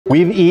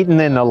We've eaten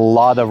in a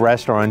lot of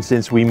restaurants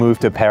since we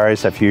moved to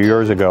Paris a few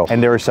years ago,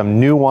 and there are some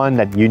new ones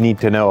that you need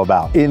to know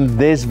about. In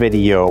this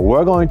video,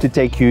 we're going to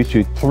take you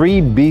to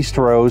 3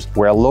 bistros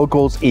where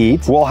locals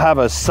eat. We'll have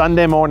a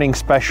Sunday morning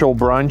special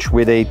brunch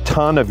with a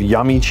ton of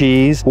yummy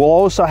cheese. We'll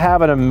also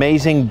have an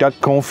amazing duck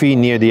confit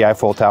near the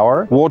Eiffel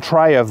Tower. We'll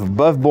try a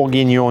Boeuf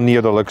Bourguignon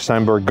near the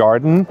Luxembourg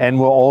Gardens, and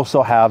we'll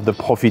also have the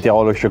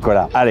profiteroles au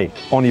chocolat. Allez,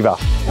 on y va.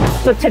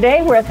 So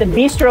today we're at the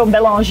Bistro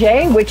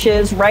Bellanger, which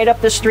is right up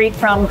the street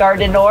from Gare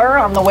du Nord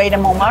on the way to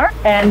Montmartre.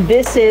 And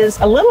this is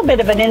a little bit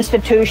of an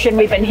institution.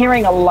 We've been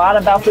hearing a lot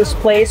about this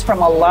place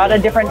from a lot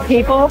of different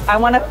people. I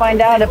want to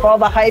find out if all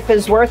the hype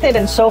is worth it,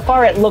 and so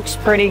far it looks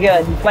pretty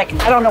good. Like,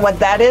 I don't know what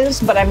that is,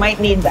 but I might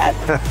need that.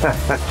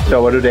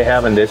 So what do they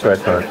have in this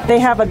restaurant? They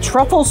have a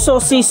truffle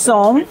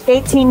saucisson,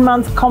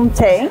 18-month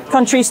comté,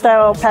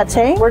 country-style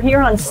pâté. We're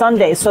here on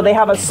Sunday, so they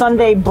have a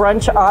Sunday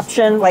brunch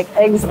option like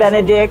eggs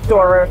Benedict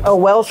or a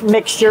Welsh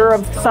mixture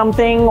of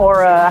something,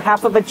 or a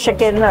half of a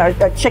chicken, or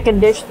a chicken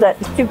dish that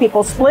 2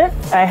 people split.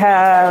 I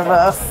have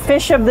a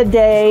fish of the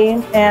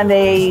day and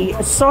a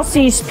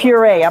saucisse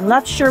puree. I'm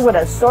not sure what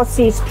a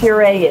saucisse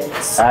puree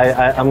is.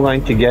 I'm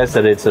going to guess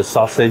that it's a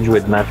sausage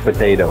with mashed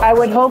potato. I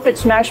would hope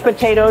it's mashed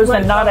potatoes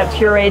and not a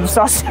pureed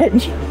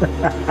sausage.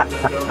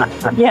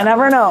 You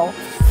never know.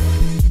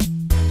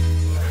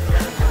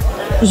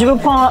 Je vous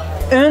prends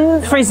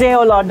une frisée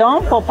au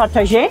lardon pour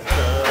partager.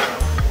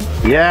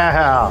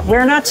 Yeah!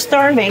 We're not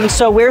starving,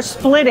 so we're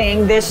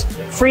splitting this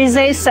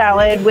frisée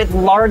salad with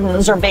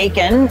lardons or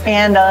bacon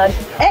and an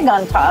egg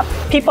on top.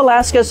 People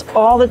ask us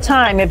all the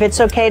time if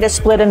it's okay to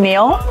split a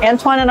meal.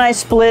 Antoine and I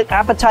split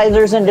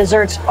appetizers and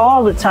desserts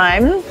all the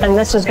time, and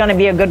this is going to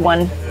be a good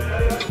one.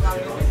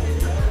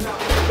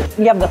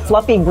 You have the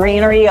fluffy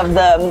greenery of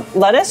the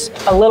lettuce,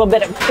 a little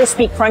bit of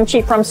crispy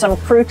crunchy from some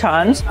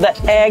croutons. The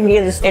egg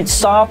it's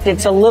soft,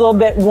 it's a little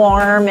bit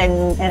warm,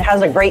 and it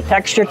has a great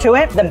texture to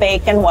it. The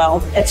bacon,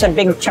 well, it's a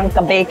big chunk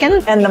of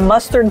bacon. And the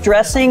mustard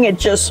dressing, it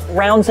just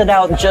rounds it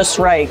out just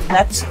right.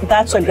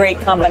 That's a great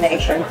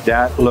combination.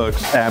 That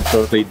looks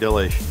absolutely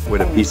delicious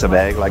with a piece of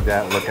egg like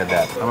that. Look at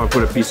that. I'm gonna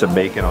put a piece of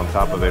bacon on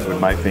top of it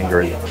with my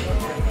fingers.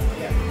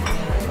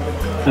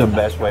 The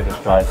best way to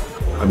start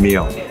a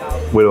meal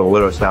with a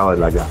little salad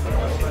like that.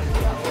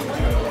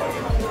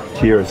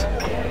 Cheers.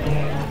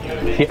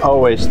 He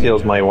always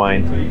steals my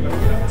wine.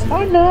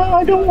 Oh no,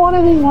 I don't want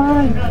any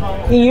wine.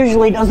 He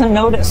usually doesn't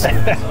notice it.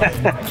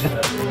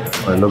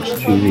 It looks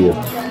cheesy.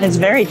 It's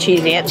very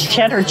cheesy. It's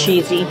cheddar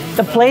cheesy.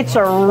 The plates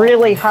are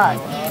really hot.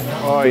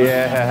 Oh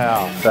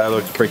yeah, that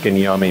looks freaking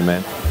yummy,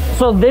 man.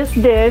 So this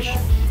dish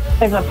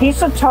is a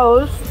piece of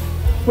toast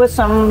with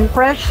some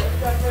fresh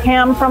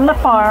ham from the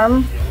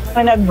farm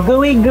and a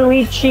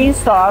gooey cheese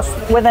sauce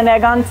with an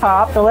egg on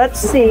top. So let's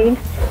see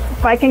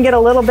if I can get a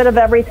little bit of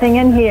everything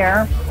in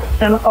here.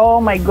 And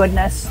oh my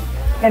goodness,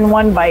 in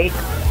one bite.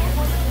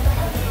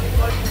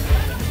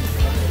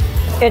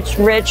 It's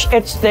rich,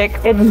 it's thick,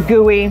 it's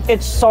gooey,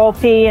 it's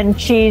salty and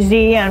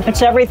cheesy, and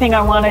it's everything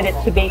I wanted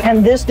it to be.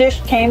 And this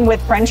dish came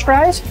with French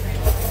fries.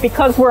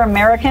 Because we're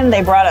American,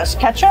 they brought us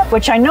ketchup,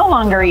 which I no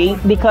longer eat,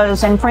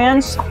 because in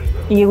France,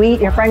 you eat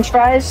your French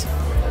fries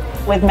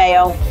with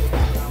mayo.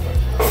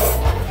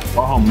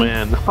 Oh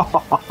man.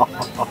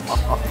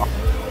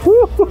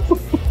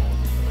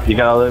 You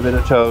got a little bit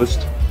of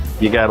toast,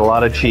 you got a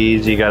lot of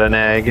cheese, you got an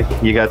egg,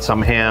 you got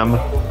some ham,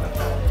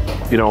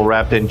 you know,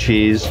 wrapped in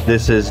cheese.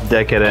 This is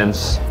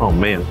decadence. Oh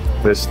man,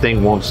 this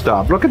thing won't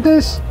stop. Look at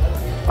this.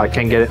 I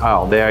can't get it.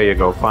 Oh, there you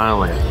go,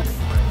 finally.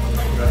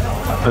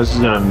 This is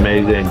an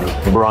amazing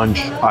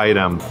brunch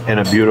item in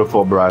a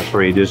beautiful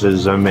brasserie. This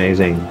is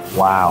amazing.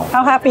 Wow.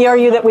 How happy are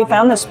you that we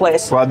found this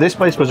place? Well, this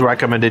place was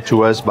recommended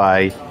to us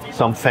by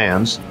some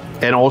fans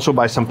and also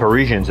by some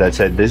Parisians that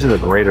said this is a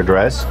great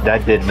address.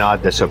 That did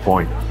not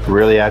disappoint.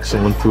 Really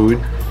excellent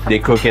food. They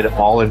cook it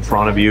all in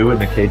front of you in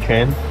the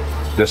kitchen.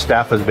 The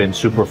staff has been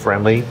super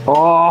friendly.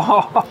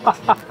 Oh,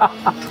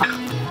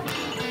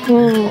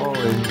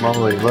 holy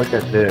moly, look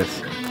at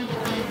this.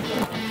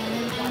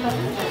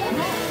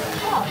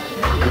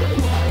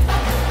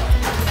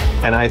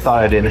 And I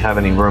thought I didn't have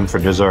any room for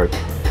dessert,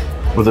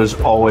 but there's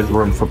always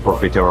room for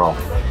profiterole.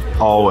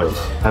 Always.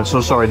 I'm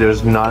so sorry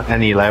there's not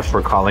any left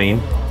for Colleen,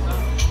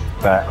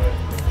 but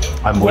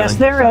I'm willing. Yes,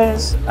 there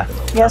is.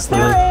 Yes,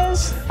 there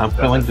is. I'm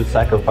willing to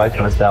sacrifice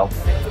myself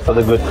for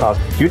the good cause.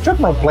 You took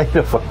my plate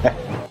away.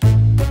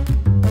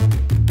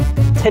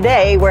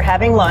 Today, we're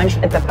having lunch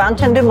at the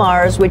Fontaine de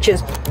Mars, which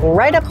is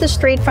right up the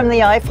street from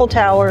the Eiffel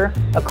Tower,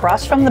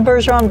 across from the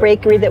Bellanger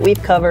Brasserie that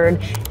we've covered.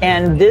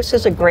 And this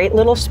is a great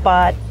little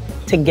spot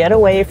to get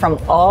away from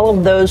all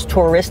of those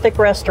touristic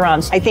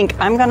restaurants. I think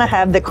I'm gonna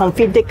have the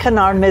confit de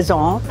canard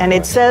maison, and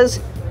it says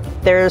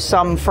there's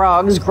some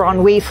frogs,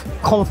 grenouille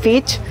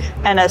confit,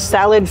 and a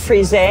salad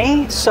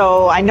frisée.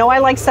 So I know I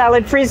like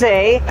salad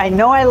frisée. I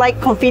know I like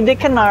confit de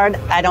canard.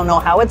 I don't know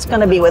how it's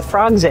gonna be with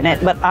frogs in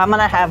it, but I'm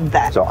gonna have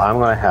that. So I'm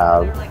gonna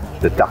have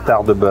the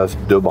tartare de bœuf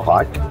de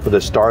Brac. For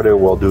the starter,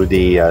 we'll do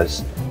the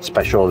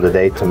special of the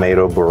day,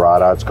 tomato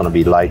burrata. It's going to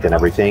be light and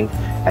everything.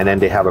 And then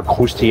they have a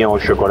croustillant au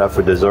chocolat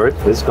for dessert.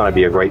 This is going to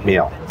be a great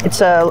meal.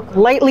 It's a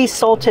lightly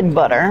salted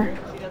butter.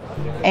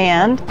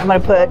 And I'm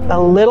going to put a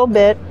little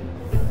bit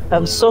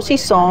of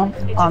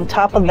saucisson on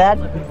top of that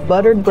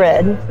buttered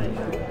bread.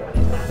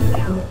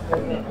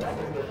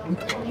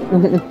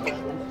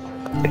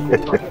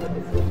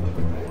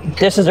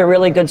 This is a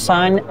really good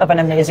sign of an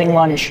amazing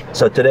lunch.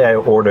 So today I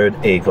ordered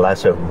a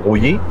glass of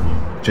brouilly,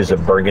 which is a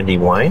Burgundy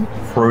wine.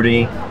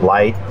 Fruity,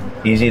 light,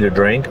 easy to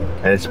drink,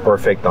 and it's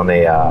perfect on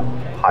a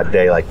hot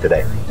day like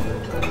today.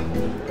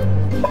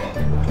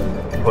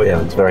 Oh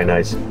yeah, it's very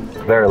nice.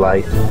 Very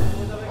light,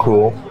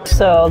 cool.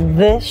 So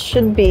this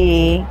should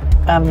be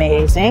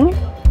amazing.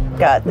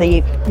 Got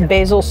the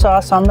basil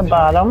sauce on the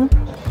bottom,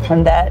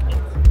 and that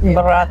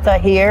burrata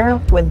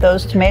here with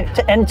those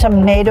tomatoes. And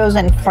tomatoes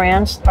in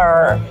France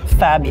are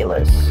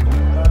fabulous.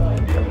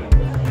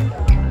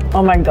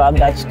 Oh my God,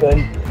 that's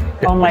good.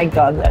 Oh my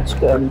God, that's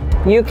good.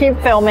 You keep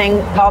filming,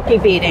 I'll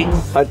keep eating.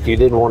 But you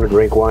didn't want to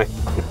drink wine.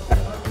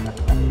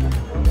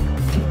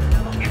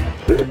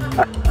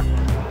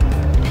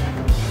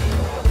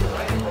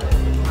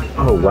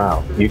 Oh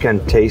wow, you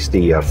can taste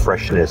the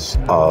freshness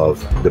of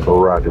the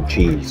burrata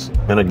cheese.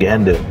 And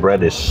again, the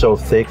bread is so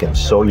thick and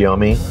so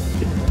yummy.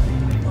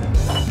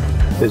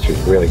 This is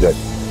really good.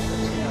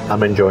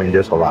 I'm enjoying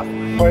this a lot.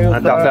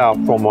 Un tartare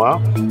pour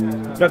moi.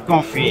 Le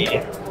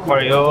confit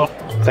for you.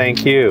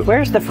 Thank you.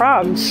 Where's the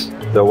frogs?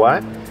 The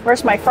what?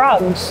 Where's my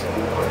frogs?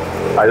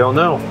 I don't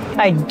know.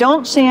 I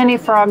don't see any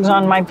frogs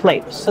on my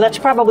plate, so that's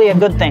probably a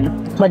good thing.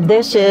 But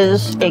this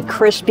is a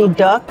crispy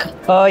duck.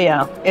 Oh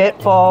yeah,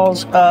 it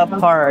falls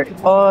apart.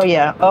 Oh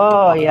yeah,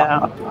 oh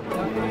yeah.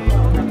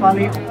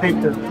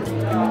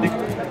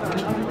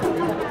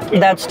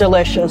 That's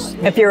delicious.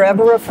 If you're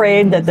ever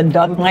afraid that the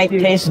duck might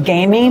taste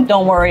gamey,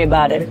 don't worry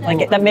about it.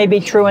 Like, that may be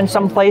true in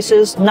some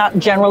places, not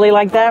generally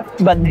like that,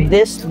 but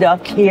this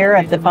duck here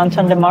at the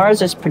Fontaine de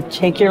Mars is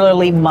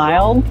particularly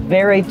mild,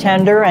 very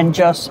tender, and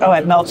just, oh,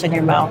 it melts in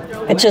your mouth.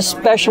 It's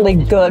especially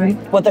good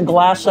with a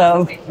glass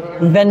of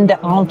vin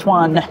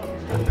d'Antoine.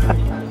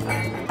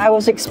 I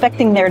was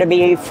expecting there to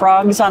be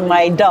frogs on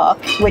my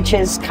duck, which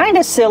is kind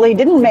of silly,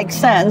 didn't make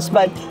sense,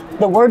 but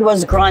the word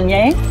was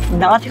granier,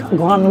 not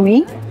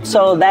grenouille.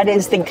 So that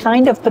is the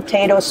kind of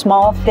potato,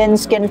 small,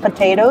 thin-skinned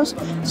potatoes.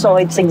 So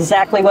it's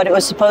exactly what it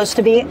was supposed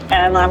to be,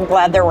 and I'm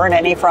glad there weren't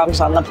any frogs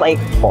on the plate.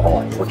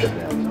 Oh, look at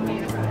that.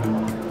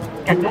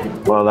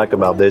 What I like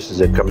about this is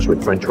it comes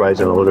with French fries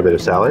and a little bit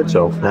of salad.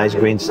 So nice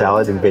green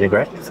salad and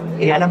vinaigrette.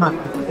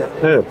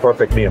 Yeah,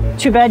 perfect meal.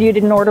 Too bad you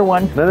didn't order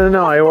one.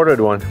 No, I ordered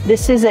one.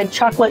 This is a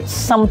chocolate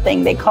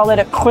something. They call it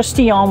a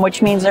croustillant,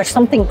 which means there's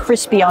something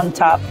crispy on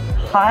top.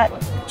 Hot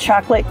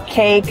chocolate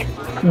cake,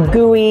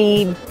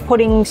 gooey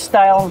pudding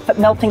style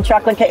melting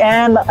chocolate cake,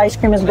 and the ice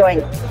cream is going.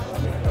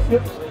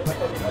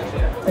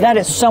 That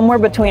is somewhere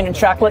between a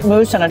chocolate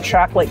mousse and a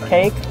chocolate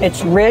cake.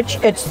 It's rich,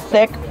 it's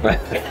thick.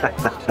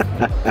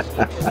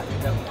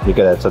 Look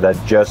at that, so that's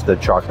just the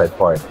chocolate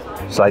part.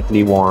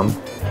 Slightly warm.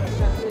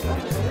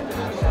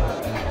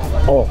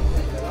 Oh.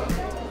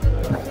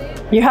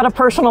 You had a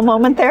personal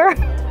moment there?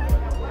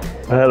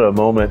 I had a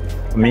moment.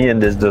 Me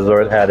and this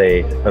dessert had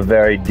a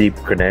very deep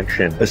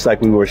connection. It's like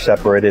we were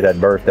separated at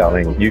birth,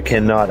 darling. You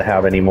cannot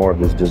have any more of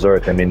this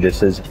dessert. I mean,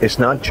 it's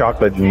not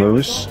chocolate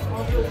mousse.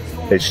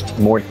 It's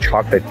more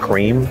chocolate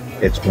cream.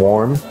 It's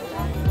warm.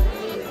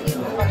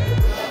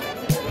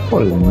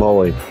 Holy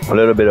moly. A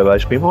little bit of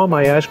ice cream. Oh,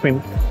 my ice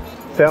cream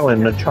fell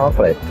in the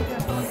chocolate.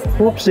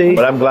 Whoopsie.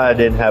 But I'm glad I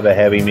didn't have a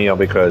heavy meal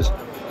because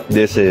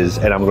this is,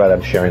 and I'm glad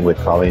I'm sharing with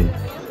Colleen.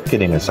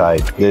 Kidding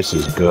aside, this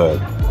is good.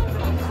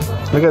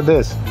 Look at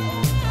this.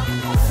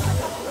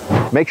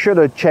 Make sure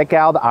to check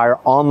out our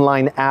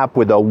online app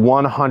with the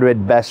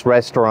 100 best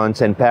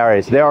restaurants in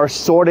Paris. They are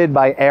sorted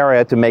by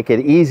area to make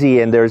it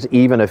easy, and there's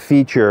even a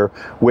feature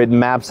with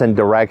maps and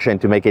direction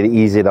to make it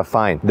easy to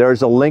find.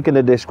 There's a link in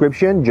the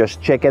description.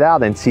 Just check it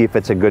out and see if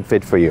it's a good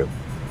fit for you.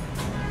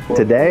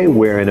 Today,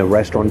 we're in a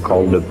restaurant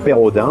called the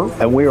Perraudin,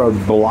 and we're a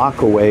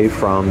block away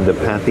from the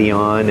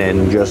Pantheon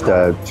and just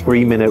a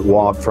 3-minute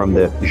walk from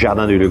the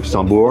Jardin du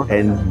Luxembourg.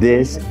 And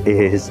this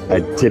is a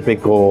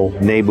typical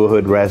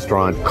neighborhood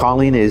restaurant.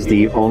 Colleen is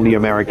the only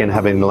American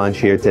having lunch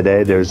here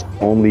today. There's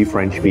only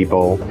French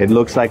people. It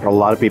looks like a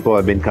lot of people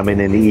have been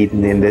coming and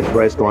eating in this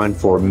restaurant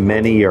for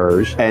many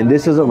years. And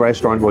this is a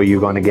restaurant where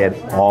you're going to get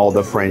all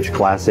the French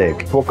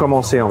classic. Pour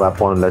commencer, on va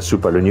prendre la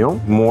soupe à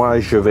l'oignon. Moi,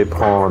 je vais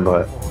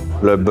prendre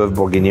le Boeuf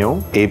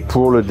Bourguignon. Et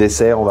pour le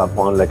dessert, on va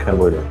prendre la crème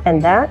brûlée.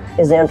 And that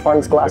is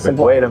Antoine's glass of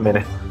wine. Wait a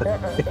minute.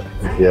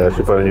 Yeah,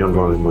 soupe à l'oignon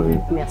devant le menu.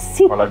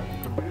 Merci.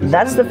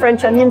 That's the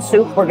French onion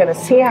soup. We're going to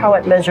see how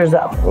it measures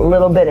up. A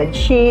little bit of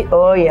cheese.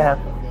 Oh, yeah.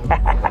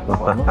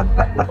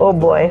 Oh,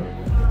 boy.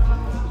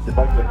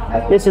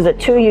 This is a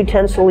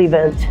 2-utensil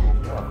event.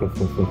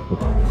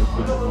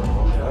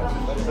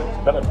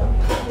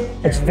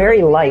 It's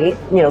very light.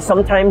 You know,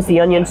 sometimes the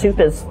onion soup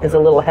is a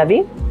little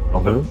heavy.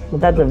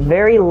 That's a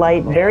very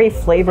light, very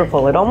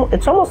flavorful.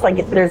 It's almost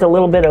like there's a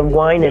little bit of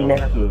wine in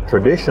there.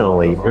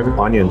 Traditionally,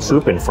 onion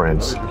soup in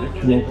France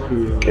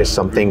is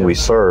something we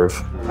serve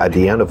at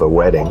the end of a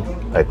wedding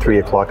at 3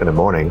 o'clock in the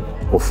morning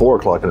or 4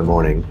 o'clock in the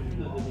morning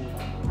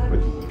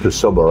to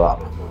sober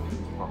up.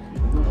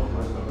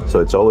 So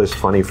it's always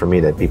funny for me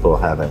that people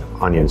have an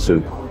onion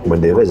soup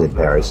when they visit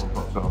Paris,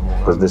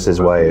 because this is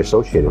why I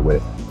associate it with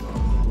it.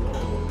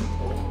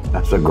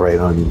 That's a great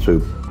onion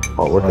soup.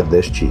 Oh, look at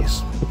this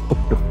cheese.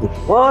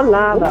 Oh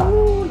la la.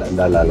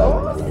 La la la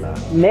la la la.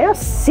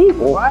 Merci.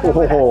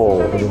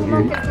 Oh.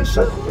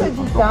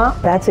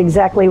 That's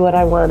exactly what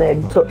I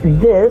wanted. So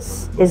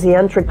this is the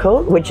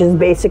entrecôte, which is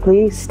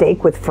basically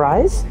steak with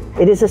fries.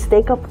 It is a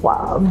steak au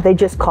poivre. They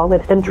just call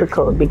it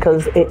entrecôte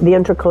because the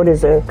entrecôte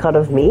is a cut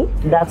of meat.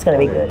 That's gonna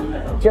be good.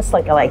 Just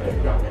like I like it.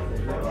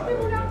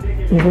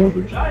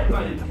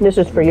 This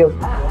is for you.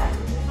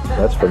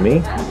 That's for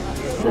me?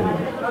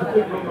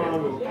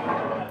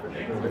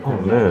 Oh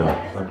man,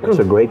 it's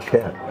a great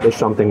cat. There's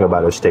something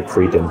about a steak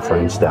frite in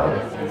French style.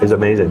 It's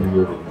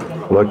amazing.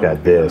 Look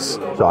at this.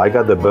 So I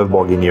got the Boeuf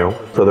Bourguignon.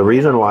 So the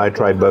reason why I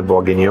tried Boeuf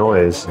Bourguignon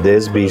is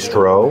this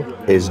bistro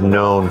is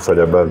known for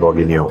the Boeuf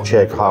Bourguignon.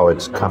 Check how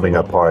it's coming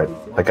apart.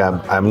 Like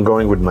I'm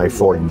going with my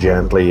fork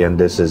gently and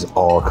this is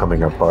all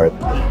coming apart.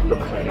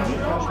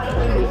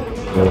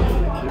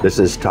 This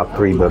is top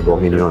 3 Boeuf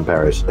Bourguignon in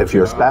Paris. If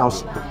your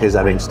spouse is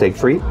having steak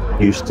frite,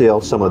 you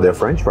steal some of their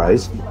French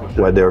fries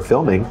while they're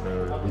filming,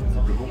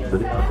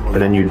 and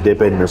then you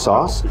dip it in the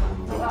sauce,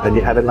 and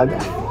you have it like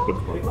that.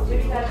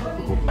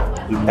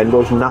 And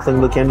there's nothing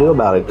they can do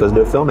about it because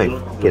they're filming.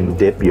 You can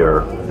dip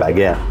your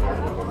baguette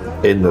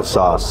in the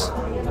sauce.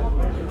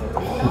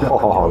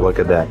 Oh, look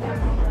at that.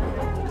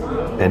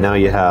 And now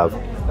you have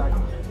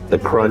the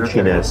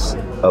crunchiness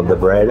of the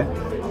bread.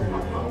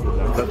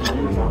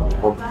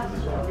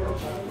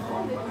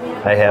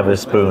 I have a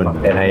spoon,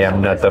 and I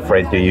am not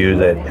afraid to use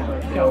it.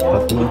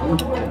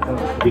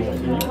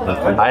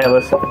 I have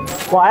a spoon.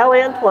 While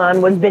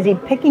Antoine was busy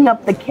picking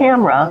up the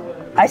camera,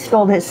 I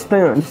stole his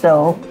spoon,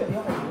 so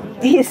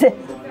he's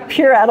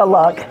pure out of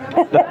luck.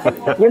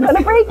 You're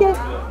gonna break it.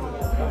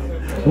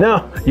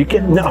 No, you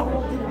can't, no.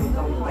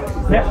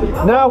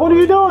 No, what are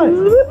you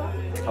doing?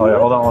 Oh yeah,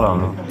 hold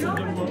on.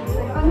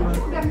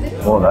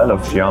 Oh, that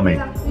looks yummy.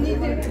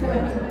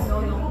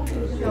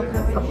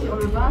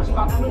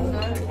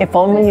 If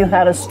only you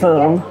had a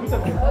spoon.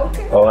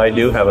 Oh, I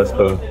do have a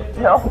spoon.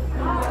 No.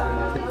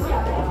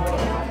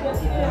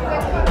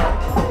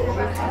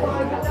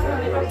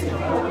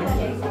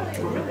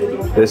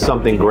 There's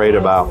something great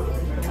about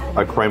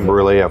a creme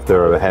brulee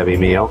after a heavy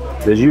meal.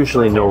 There's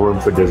usually no room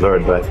for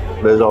dessert, but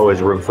there's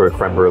always room for a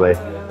creme brulee.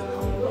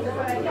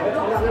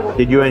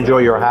 Did you enjoy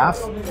your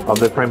half of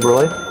the creme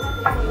brulee?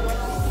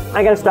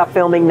 I gotta stop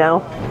filming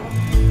now.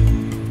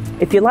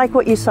 If you like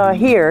what you saw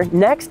here,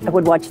 next I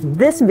would watch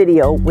this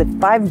video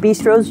with 5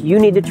 bistros you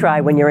need to try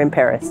when you're in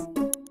Paris.